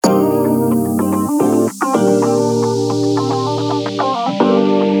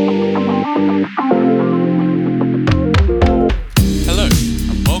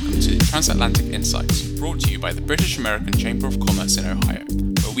American Chamber of Commerce in Ohio,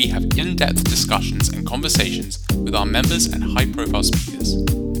 where we have in-depth discussions and conversations with our members and high-profile speakers.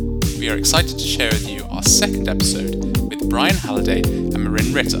 We are excited to share with you our second episode with Brian Halliday and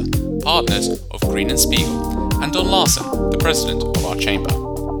Marin Ritter, partners of Green & Spiegel, and Don Larson, the president of our chamber.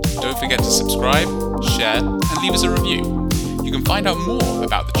 Don't forget to subscribe, share, and leave us a review. You can find out more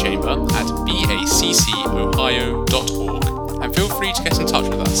about the chamber at baccohio.org, and feel free to get in touch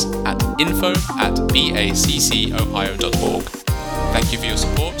with us at info@baccohio.org. Thank you for your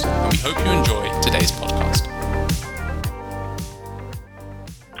support, and we hope you enjoy today's podcast.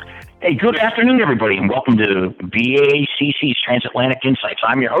 Hey, good afternoon, everybody, and welcome to BACC's Transatlantic Insights.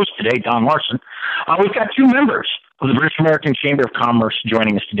 I'm your host today, Don Larson. We've got two members of the British American Chamber of Commerce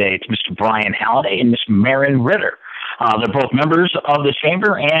joining us today. It's Mr. Brian Halliday and Ms. Marin Ritter. They're both members of the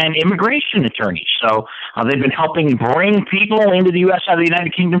Chamber and immigration attorneys. So they've been helping bring people into the U.S. out of the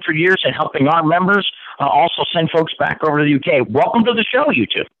United Kingdom for years and helping our members also send folks back over to the U.K. Welcome to the show, you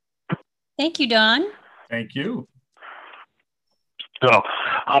two. Thank you, Don. Thank you. So,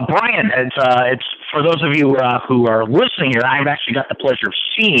 Brian, it's for those of you who are listening here, I've actually got the pleasure of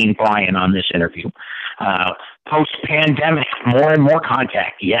seeing Brian on this interview. Post-pandemic, more and more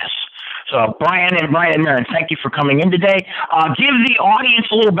contact, yes. So, Brian and Marin, thank you for coming in today. Give the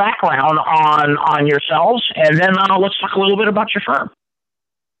audience a little background on yourselves, and then let's talk a little bit about your firm.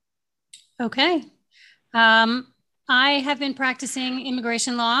 Okay. I have been practicing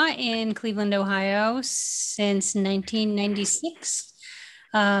immigration law in Cleveland, Ohio since 1996.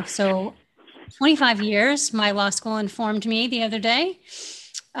 So 25 years. My law school informed me the other day.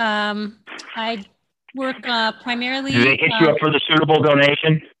 I work primarily... Did they hit you up for the suitable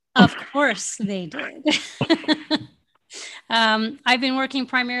donation? Of course they did. I've been working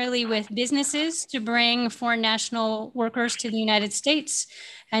primarily with businesses to bring foreign national workers to the United States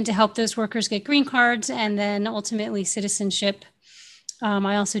and to help those workers get green cards and then ultimately citizenship.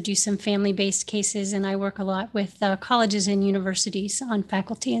 I also do some family-based cases, and I work a lot with colleges and universities on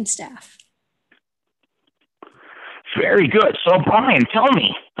faculty and staff. Very good. So, Brian, tell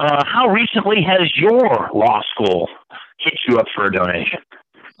me, how recently has your law school hit you up for a donation?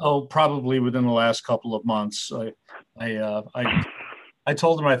 Oh, probably within the last couple of months. I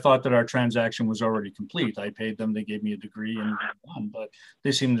told them I thought that our transaction was already complete. I paid them, they gave me a degree, and but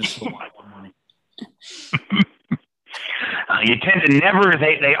they seem to still want more money. You tend to never,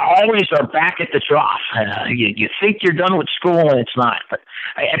 they always are back at the trough. You think you're done with school, and it's not. But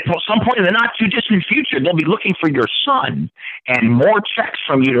at some point in the not too distant future, they'll be looking for your son and more checks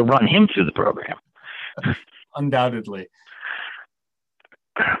from you to run him through the program. Undoubtedly.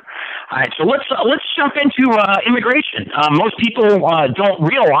 All right, so let's jump into immigration. Most people don't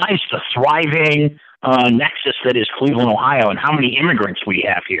realize the thriving nexus that is Cleveland, Ohio, and how many immigrants we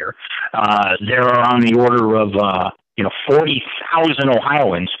have here. There are on the order of 40,000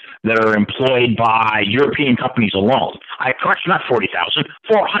 Ohioans that are employed by European companies alone. Correct, not 40,000,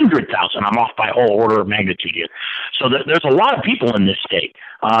 400,000. I'm off by a whole order of magnitude here. So there's a lot of people in this state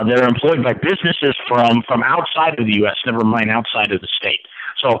that are employed by businesses from outside of the U.S., never mind outside of the state.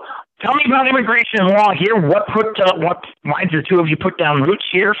 So tell me about immigration law here. Why did the two of you put down roots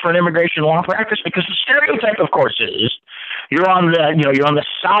here for an immigration law practice? Because the stereotype, of course, is you're on the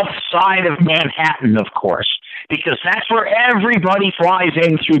south side of Manhattan, of course, because that's where everybody flies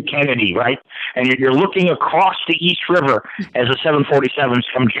in through Kennedy, right? And you're looking across the East River as the 747s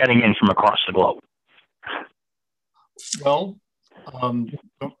come jetting in from across the globe. Well,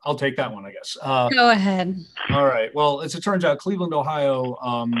 I'll take that one, I guess. Go ahead. All right. Well, as it turns out, Cleveland, Ohio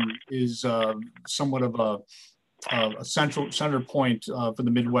is somewhat of a center point for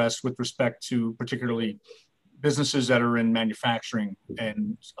the Midwest with respect to particularly businesses that are in manufacturing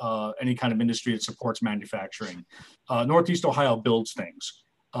and any kind of industry that supports manufacturing. Northeast Ohio builds things.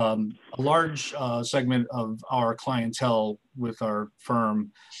 A large segment of our clientele with our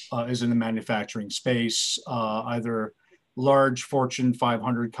firm is in the manufacturing space, either large Fortune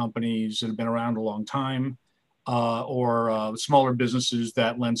 500 companies that have been around a long time, or smaller businesses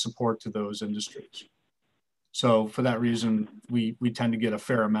that lend support to those industries. So for that reason, we tend to get a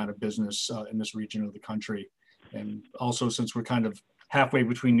fair amount of business in this region of the country. And also, since we're kind of halfway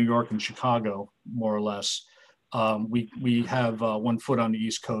between New York and Chicago, more or less, we have 1 foot on the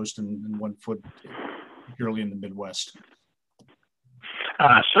East Coast and 1 foot purely in the Midwest.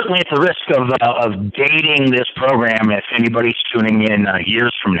 Certainly at the risk of dating this program, if anybody's tuning in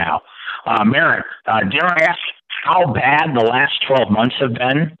years from now. Marin, dare I ask how bad the last 12 months have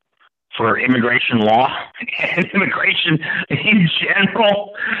been for immigration law and immigration in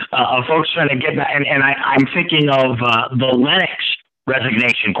general? Folks trying to get back, and I'm thinking of the Lennox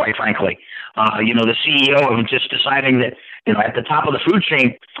resignation, quite frankly, The CEO of just deciding that, at the top of the food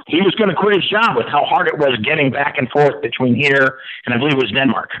chain, he was going to quit his job with how hard it was getting back and forth between here and I believe it was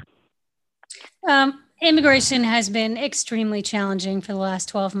Denmark. Immigration has been extremely challenging for the last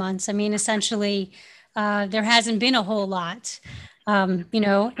 12 months. I mean, essentially, there hasn't been a whole lot.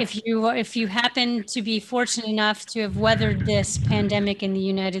 If you happen to be fortunate enough to have weathered this pandemic in the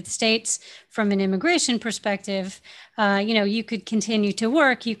United States from an immigration perspective, you could continue to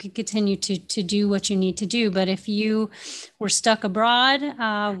work, you could continue to do what you need to do. But if you were stuck abroad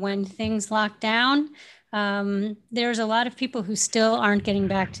when things locked down, there's a lot of people who still aren't getting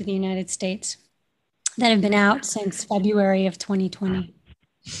back to the United States that have been out since February of 2020.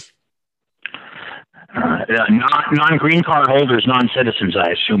 Non-green card holders, non-citizens,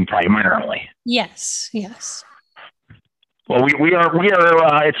 I assume, primarily. Yes. Well, we are.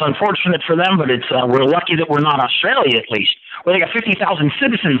 It's unfortunate for them, but we're lucky that we're not Australia, at least. Well, they got 50,000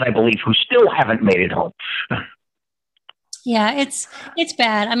 citizens, I believe, who still haven't made it home. Yeah, it's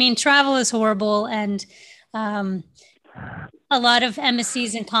bad. I mean, travel is horrible, and a lot of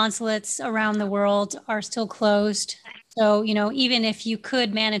embassies and consulates around the world are still closed. So, even if you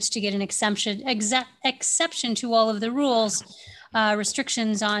could manage to get an exception to all of the rules,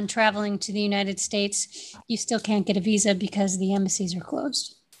 restrictions on traveling to the United States, you still can't get a visa because the embassies are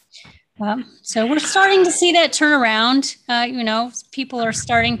closed. So we're starting to see that turn around. People are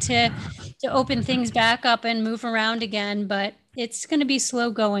starting to open things back up and move around again, but it's going to be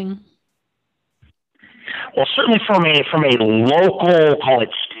slow going. Well, certainly from a local, call it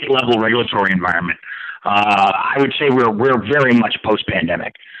state level regulatory environment, I would say we're very much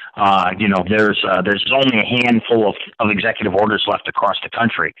post-pandemic. There's only a handful of executive orders left across the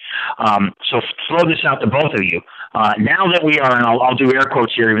country. So throw this out to both of you. Now that we are, and I'll do air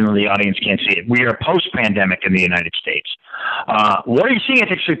quotes here even though the audience can't see it, we are post-pandemic in the United States. What are you seeing at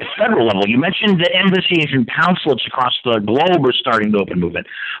the federal level? You mentioned the embassies and consulates across the globe are starting to open movement.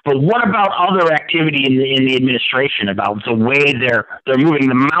 But what about other activity in the administration, about the way they're moving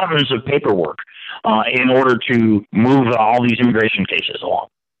the mountains of paperwork in order to move all these immigration cases along?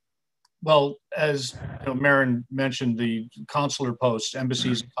 Well, as Marin mentioned, the consular posts,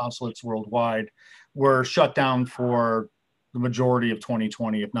 embassies and consulates worldwide were shut down for the majority of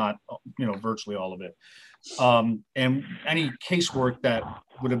 2020, if not, virtually all of it. And any casework that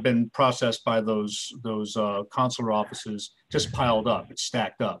would have been processed by those consular offices just piled up. It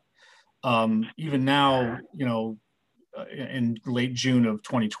stacked up. Even now, in late June of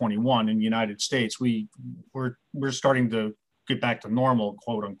 2021 in the United States, we're starting to get back to normal,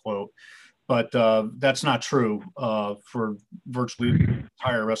 quote unquote. But that's not true for virtually the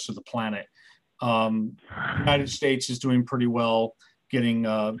entire rest of the planet. The United States is doing pretty well getting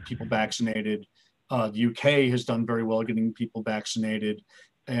people vaccinated. The UK has done very well getting people vaccinated.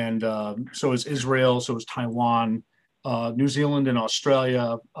 And so is Israel, so is Taiwan, New Zealand and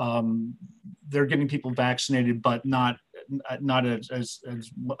Australia. They're getting people vaccinated, but not at as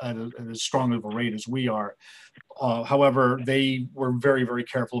strong of a rate as we are. However, they were very, very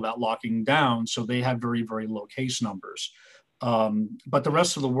careful about locking down, so they have very, very low case numbers. But the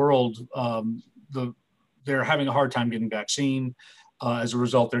rest of the world, they're having a hard time getting vaccine. As a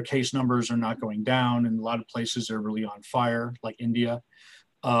result, their case numbers are not going down. In a lot of places, they're really on fire, like India.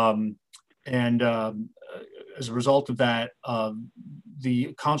 As a result of that,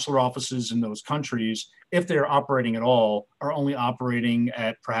 the consular offices in those countries, if they're operating at all, are only operating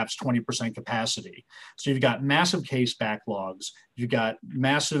at perhaps 20% capacity. So you've got massive case backlogs. You've got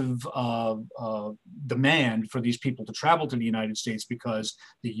massive demand for these people to travel to the United States because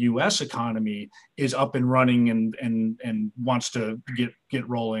the U.S. economy is up and running and wants to get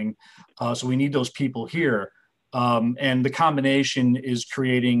rolling. So we need those people here. And the combination is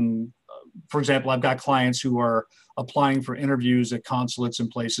creating, for example, I've got clients who are applying for interviews at consulates in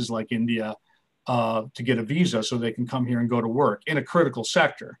places like India to get a visa so they can come here and go to work in a critical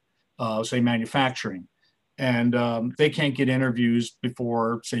sector, say manufacturing. And they can't get interviews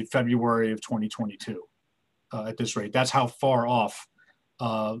before, say, February of 2022 at this rate. That's how far off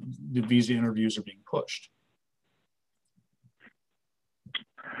the visa interviews are being pushed.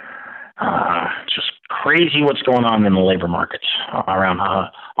 Just crazy what's going on in the labor markets around.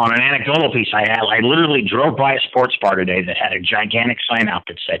 On an anecdotal piece I literally drove by a sports bar today that had a gigantic sign out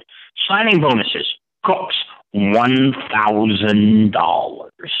that said, signing bonuses, cooks, $1,000.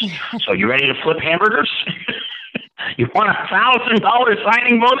 So you ready to flip hamburgers? You want $1,000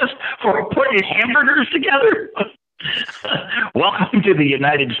 signing bonus for putting hamburgers together? Welcome to the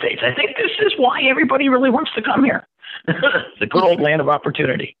United States. I think this is why everybody really wants to come here. The good old land of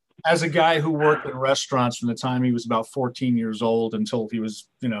opportunity. As a guy who worked in restaurants from the time he was about 14 years old until he was,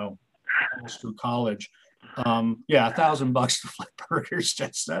 almost through college. Yeah, $1,000 to flip burgers.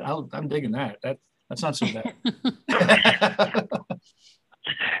 I'm digging that. That's not so bad.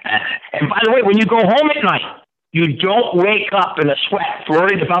 And by the way, when you go home at night, you don't wake up in a sweat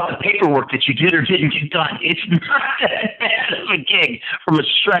worried about the paperwork that you did or didn't get done. It's not that bad of a gig from a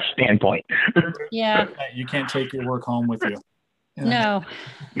stress standpoint. Yeah. You can't take your work home with you. No.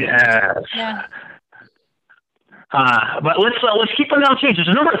 Yes. Yeah. But let's keep on change. There's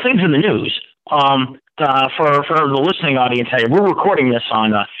a number of things in the news. For the listening audience, hey, we're recording this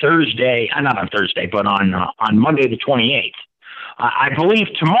on Thursday, not on Thursday, but on Monday the 28th. I believe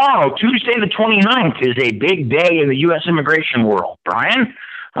tomorrow, Tuesday the 29th, is a big day in the U.S. immigration world. Brian,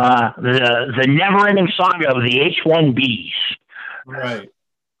 the never-ending saga of the H-1Bs. Right.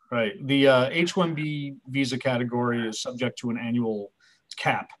 The H-1B visa category is subject to an annual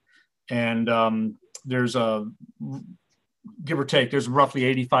cap, and there's give or take, there's roughly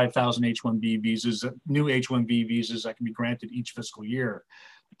 85,000 H-1B visas, new H-1B visas that can be granted each fiscal year.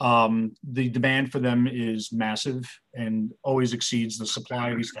 The demand for them is massive and always exceeds the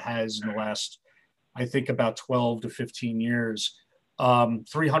supply visa has in the last, I think, about 12 to 15 years.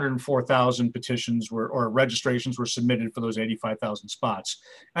 304,000 petitions or registrations were submitted for those 85,000 spots.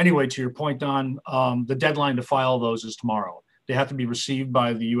 Anyway, to your point, Don, the deadline to file those is tomorrow. They have to be received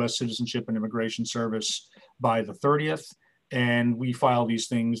by the U.S. Citizenship and Immigration Service by the 30th, and we file these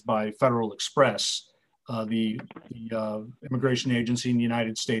things by Federal Express. The immigration agency in the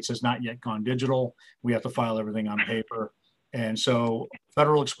United States has not yet gone digital. We have to file everything on paper. And so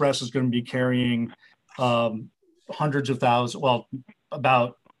Federal Express is going to be carrying hundreds of thousands,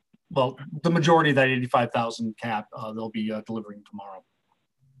 the majority of that 85,000 cap, they'll be delivering tomorrow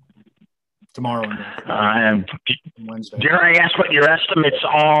and Wednesday. Dare I ask what your estimates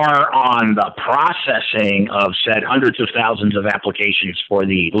are on the processing of said hundreds of thousands of applications for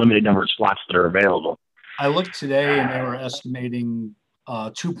the limited number of slots that are available? I looked today and they were estimating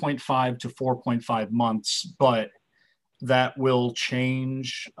 2.5 to 4.5 months, but that will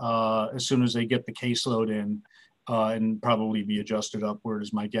change as soon as they get the caseload in and probably be adjusted upward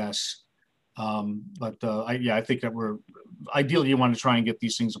is my guess. I think that ideally you want to try and get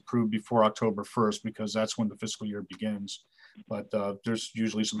these things approved before October 1st because that's when the fiscal year begins. But there's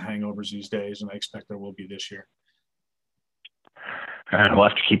usually some hangovers these days, and I expect there will be this year. We'll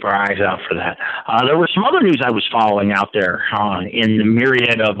have to keep our eyes out for that. There was some other news I was following out there in the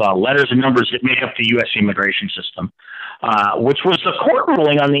myriad of letters and numbers that make up the U.S. immigration system, which was the court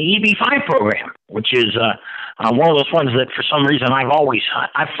ruling on the EB-5 program, which is one of those ones that for some reason I've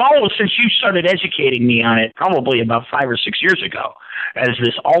followed since you started educating me on it probably about 5 or 6 years ago as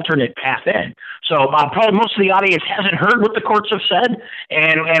this alternate path in. So probably most of the audience hasn't heard what the courts have said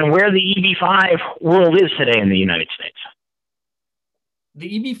and where the EB-5 world is today in the United States.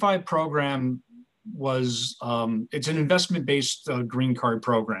 The EB-5 program was, it's an investment-based green card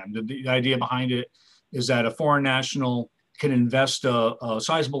program. The idea behind it is that a foreign national can invest a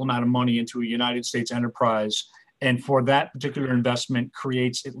sizable amount of money into a United States enterprise, and for that particular investment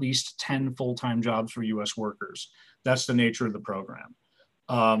creates at least 10 full-time jobs for U.S. workers. That's the nature of the program.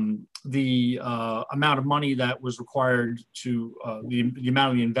 The amount of money that was required to, the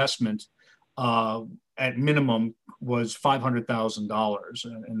amount of the investment at minimum was $500,000,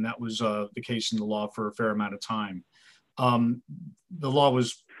 and that was the case in the law for a fair amount of time. The law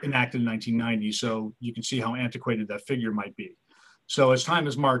was enacted in 1990, so you can see how antiquated that figure might be. So as time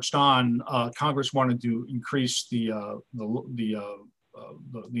has marched on, Congress wanted to increase the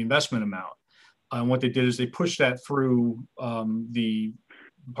investment amount. And what they did is they pushed that through the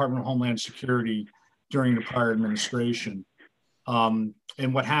Department of Homeland Security during the prior administration.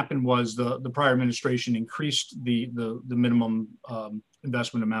 And what happened was the prior administration increased the minimum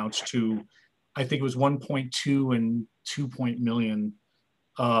investment amounts to, I think it was 1.2 and 2 million.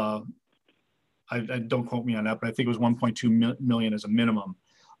 I don't quote me on that, but I think it was 1.2 million as a minimum.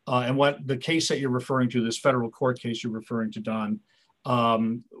 And what the case that you're referring to, this federal court case you're referring to, Don,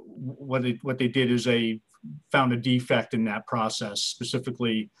 what they did is they found a defect in that process.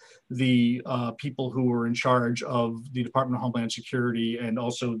 Specifically, the people who were in charge of the Department of Homeland Security and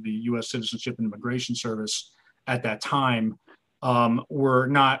also the U.S. Citizenship and Immigration Service at that time were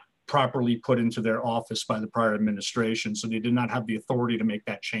not properly put into their office by the prior administration. So they did not have the authority to make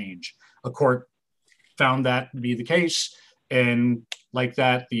that change. A court found that to be the case. And like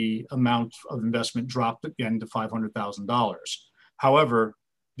that, the amount of investment dropped again to $500,000. However,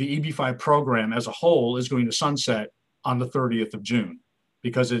 the EB-5 program as a whole is going to sunset on the 30th of June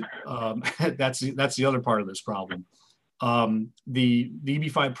because that's the other part of this problem. The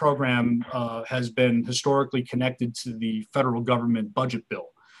EB-5 program has been historically connected to the federal government budget bill.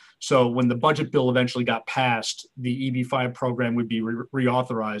 So when the budget bill eventually got passed, the EB-5 program would be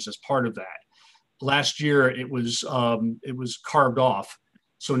reauthorized as part of that. Last year, it was carved off.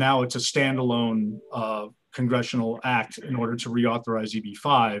 So now it's a standalone congressional act in order to reauthorize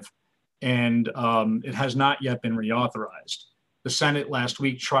EB-5, and it has not yet been reauthorized. The Senate last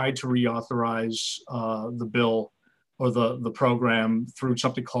week tried to reauthorize the bill or the program through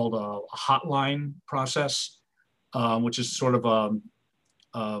something called a hotline process, which is sort of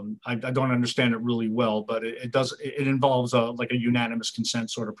I don't understand it really well, but it involves like a unanimous consent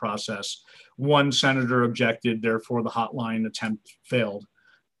sort of process. One senator objected, therefore the hotline attempt failed,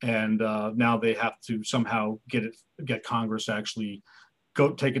 and now they have to somehow get Congress to actually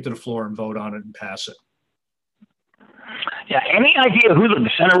take it to the floor and vote on it and pass it. Yeah, any idea who the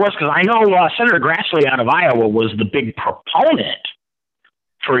senator was? Because I know Senator Grassley out of Iowa was the big proponent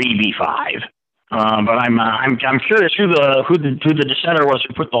for EB-5. But I'm curious who the dissenter was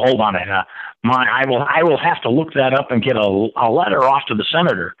who put the hold on it. I will have to look that up and get a letter off to the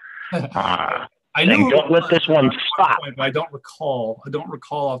senator. I know. Don't let this one stop. I don't recall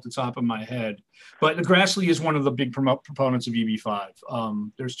off the top of my head. But Grassley is one of the big proponents of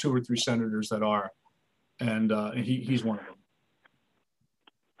EB-5. There's 2 or 3 senators that are, and he's one of them.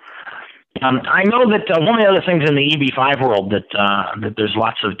 I know that one of the other things in the EB-5 world that there's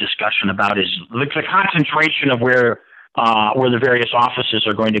lots of discussion about is the concentration of where the various offices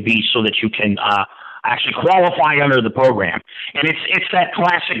are going to be, so that you can actually qualify under the program. And it's that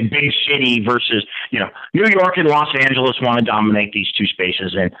classic big city versus, New York and Los Angeles want to dominate these 2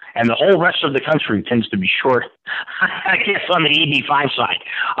 spaces, and the whole rest of the country tends to be short, I guess, on the EB-5 side.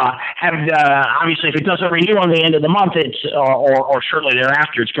 Obviously, if it doesn't renew on the end of the month, or shortly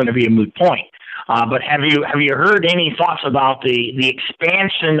thereafter, it's going to be a moot point. But have you heard any thoughts about the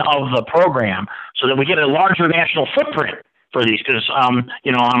expansion of the program so that we get a larger national footprint for these? Because, on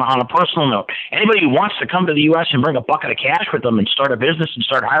a personal note, anybody who wants to come to the U.S. and bring a bucket of cash with them and start a business and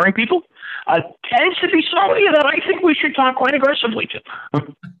start hiring people tends to be somebody that I think we should talk quite aggressively to.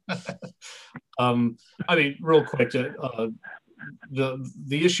 Real quick, the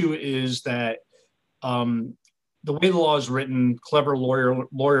issue is that the way the law is written, clever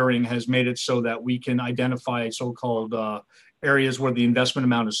lawyering has made it so that we can identify so-called areas where the investment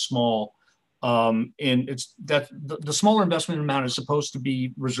amount is small. And it's that the smaller investment amount is supposed to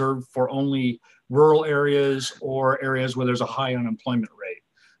be reserved for only rural areas or areas where there's a high unemployment rate.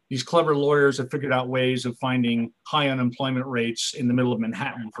 These clever lawyers have figured out ways of finding high unemployment rates in the middle of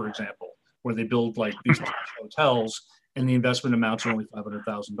Manhattan, for example, where they build like these hotels and the investment amounts are only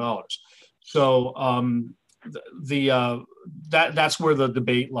 $500,000. So that's where the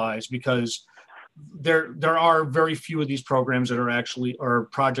debate lies, because there are very few of these programs that are actually, or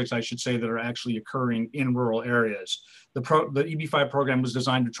projects, I should say, that are actually occurring in rural areas. The EB-5 program was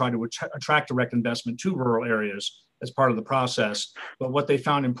designed to try to attract direct investment to rural areas as part of the process. But what they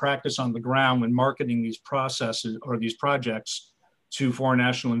found in practice on the ground when marketing these processes or these projects to foreign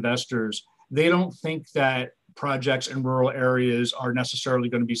national investors, they don't think that projects in rural areas are necessarily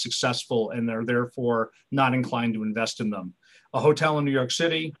going to be successful, and they're therefore not inclined to invest in them. A hotel in New York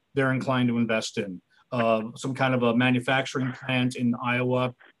City, they're inclined to invest in. Some kind of a manufacturing plant in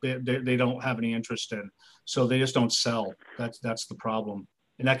Iowa, they don't have any interest in. So they just don't sell. That's the problem.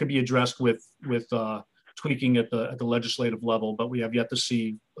 And that could be addressed with tweaking at the legislative level, but we have yet to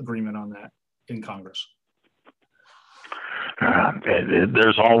see agreement on that in Congress.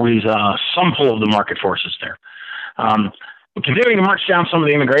 There's always some pull of the market forces there. Continuing to march down some of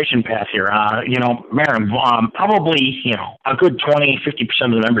the immigration path here, Maren, probably, a good 20, 50%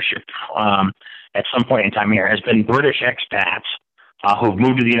 of the membership at some point in time here has been British expats who've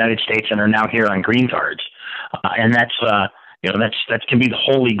moved to the United States and are now here on green cards. And that can be the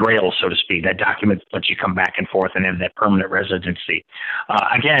holy grail, so to speak. That document lets you come back and forth and have that permanent residency.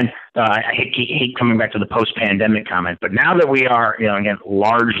 Again, I hate coming back to the post-pandemic comment, but now that we are, again,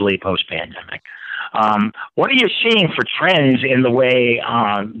 largely post-pandemic, what are you seeing for trends in the way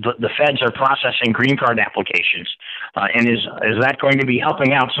the feds are processing green card applications? And is that going to be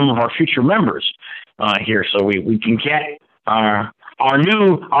helping out some of our future members here so we can get our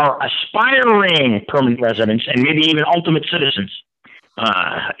aspiring permanent residents and maybe even ultimate citizens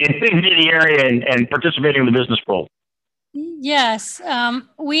in the area and participating in the business world? Yes,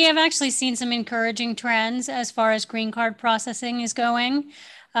 we have actually seen some encouraging trends as far as green card processing is going.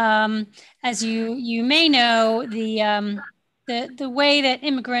 As you may know, the way that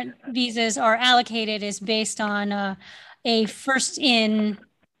immigrant visas are allocated is based on a place in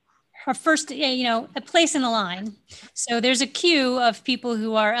the line. So there's a queue of people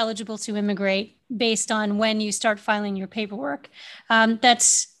who are eligible to immigrate based on when you start filing your paperwork.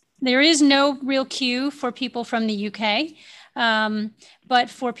 That's there is no real queue for people from the UK. But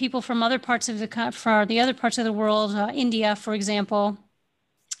for people from other parts of the other parts of the world, India, for example,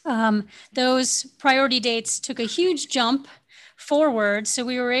 those priority dates took a huge jump forward. So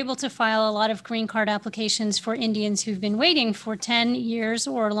we were able to file a lot of green card applications for Indians who've been waiting for 10 years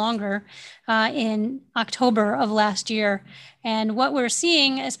or longer in October of last year. And what we're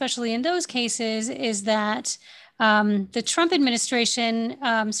seeing, especially in those cases, is that the Trump administration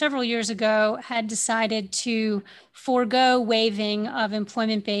several years ago had decided to forego waiving of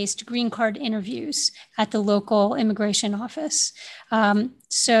employment-based green card interviews at the local immigration office.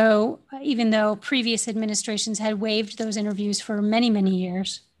 So even though previous administrations had waived those interviews for many, many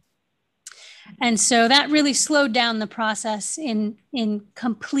years. And so that really slowed down the process in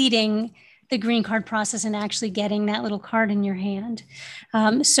completing the green card process and actually getting that little card in your hand.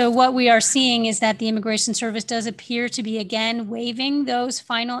 So what we are seeing is that the Immigration Service does appear to be again waiving those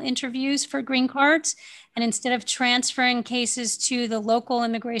final interviews for green cards. And instead of transferring cases to the local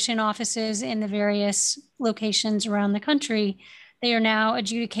immigration offices in the various locations around the country, they are now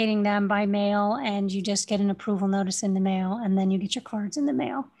adjudicating them by mail, and you just get an approval notice in the mail, and then you get your cards in the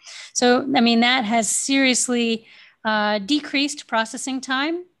mail. So, I mean, that has seriously decreased processing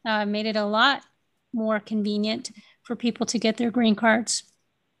time, made it a lot more convenient for people to get their green cards.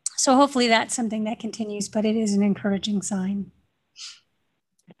 So hopefully that's something that continues, but it is an encouraging sign.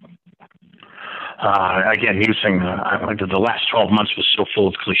 Again, using the last 12 months was so full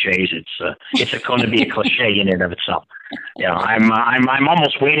of cliches. It's going to be a cliche in and of itself. You know, I'm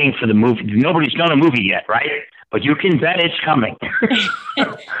almost waiting for the movie. Nobody's done a movie yet, right? But you can bet it's coming.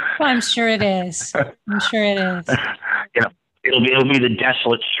 Well, I'm sure it is. I'm sure it is. You know, it'll be the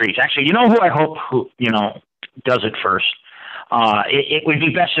desolate streets. Actually, you know who I hope does it first. It would be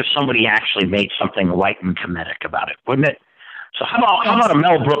best if somebody actually made something light and comedic about it, wouldn't it? So how about a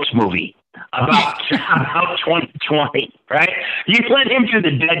Mel Brooks movie about 2020, right? You let him do the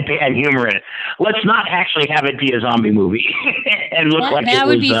deadpan humor in it. Let's not actually have it be a zombie movie and look like that it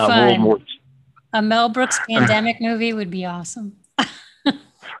would was be fun. World War II. A Mel Brooks pandemic movie would be awesome.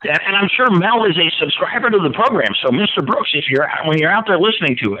 And I'm sure Mel is a subscriber to the program. So, Mr. Brooks, when you're out there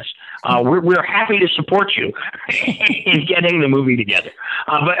listening to us, we're happy to support you in getting the movie together.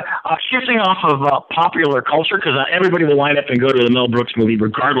 But shifting off of popular culture, because everybody will line up and go to the Mel Brooks movie,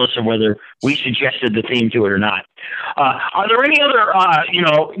 regardless of whether we suggested the theme to it or not. Are there any other,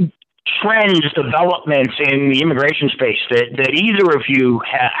 trends, developments in the immigration space that either of you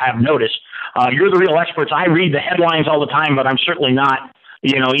have noticed? You're the real experts. I read the headlines all the time, but I'm certainly not,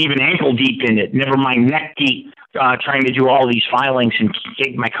 even ankle deep in it, never mind neck deep, trying to do all these filings and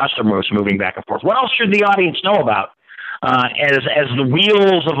keep my customers moving back and forth. What else should the audience know about as the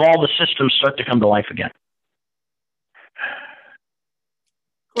wheels of all the systems start to come to life again?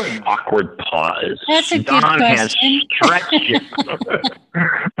 Awkward pause. That's a good Don question. has stretched it.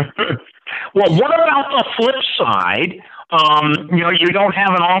 Well, what about the flip side? You don't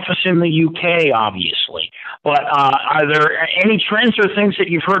have an office in the UK, obviously, but are there any trends or things that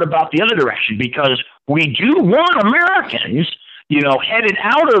you've heard about the other direction? Because we do want Americans, headed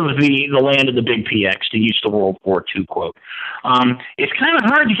out of the land of the big PX, to use the World War II quote. It's kind of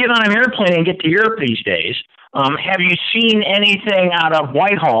hard to get on an airplane and get to Europe these days. Have you seen anything out of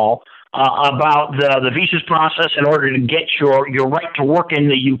Whitehall about the visas process in order to get your right to work in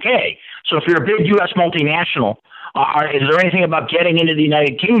the UK? So if you're a big U.S. multinational, is there anything about getting into the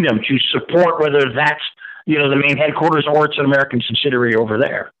United Kingdom to support whether that's, the main headquarters or it's an American subsidiary over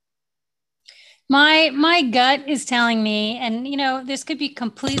there? My gut is telling me, and, this could be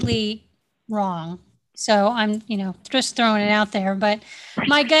completely wrong. So I'm, just throwing it out there, but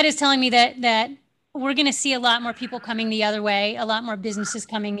my gut is telling me that we're going to see a lot more people coming the other way, a lot more businesses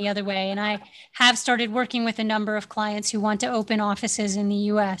coming the other way. And I have started working with a number of clients who want to open offices in the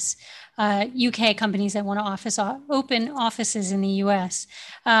U.S., UK companies that want to open offices in the U.S.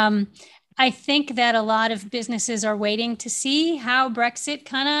 I think that a lot of businesses are waiting to see how Brexit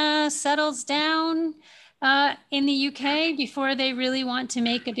kind of settles down in the UK before they really want to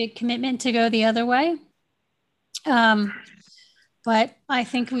make a big commitment to go the other way. But I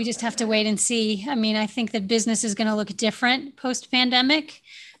think we just have to wait and see. I mean, I think that business is going to look different post-pandemic.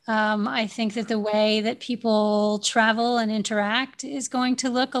 I think that the way that people travel and interact is going to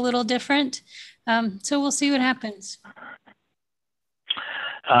look a little different. So we'll see what happens.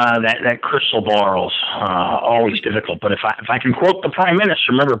 That crystal ball's always difficult. But if I can quote the Prime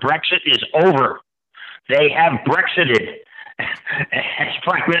Minister, remember, Brexit is over. They have Brexited. As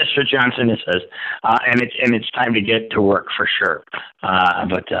Prime Minister Johnson says, and it's time to get to work for sure.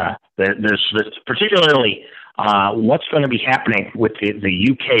 But there's particularly what's going to be happening with the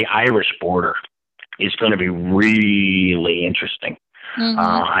UK-Irish border is going to be really interesting.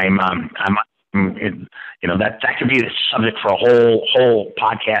 That could be the subject for a whole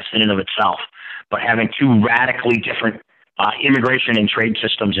podcast in and of itself. But having two radically different immigration and trade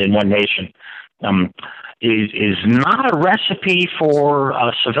systems in one nation is not a recipe for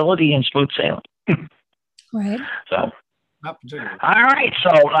civility and smooth sailing. Right. So. Not particularly. All right, so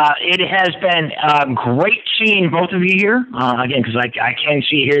it has been great seeing both of you here. Again, because I can't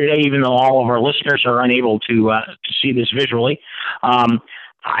see you here today, even though all of our listeners are unable to see this visually. I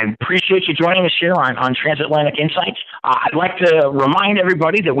appreciate you joining us here on Transatlantic Insights. I'd like to remind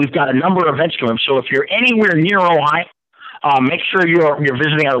everybody that we've got a number of events coming up. So if you're anywhere near Ohio, make sure you're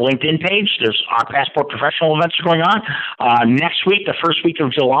visiting our LinkedIn page. There's our Passport Professional events are going on. Next week, the first week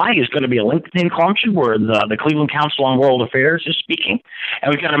of July, is going to be a LinkedIn function where the Cleveland Council on World Affairs is speaking.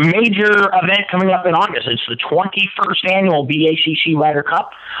 And we've got a major event coming up in August. It's the 21st annual BACC Ryder Cup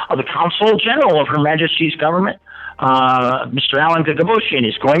of the Consul General of Her Majesty's Government. Mr. Alan Gagaboshian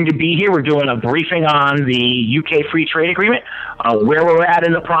is going to be here. We're doing a briefing on the UK Free Trade Agreement, where we're at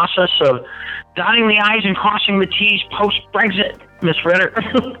in the process of dotting the I's and crossing the T's post-Brexit, Ms. Ritter.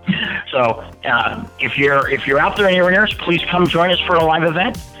 So if you're out there and you're near us, please come join us for a live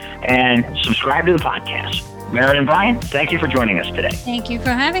event and subscribe to the podcast. Maren and Brian, thank you for joining us today. Thank you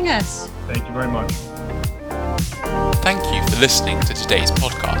for having us. Thank you very much. Thank you for listening to today's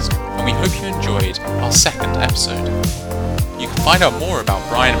podcast, and we hope you enjoyed our second episode. You can find out more about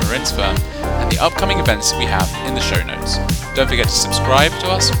Brian and Marin's firm and the upcoming events we have in the show notes. Don't forget to subscribe to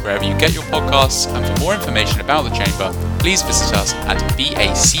us wherever you get your podcasts, and for more information about the Chamber, please visit us at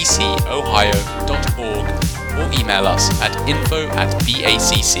baccohio.org or email us at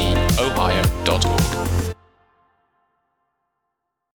info@baccohio.org.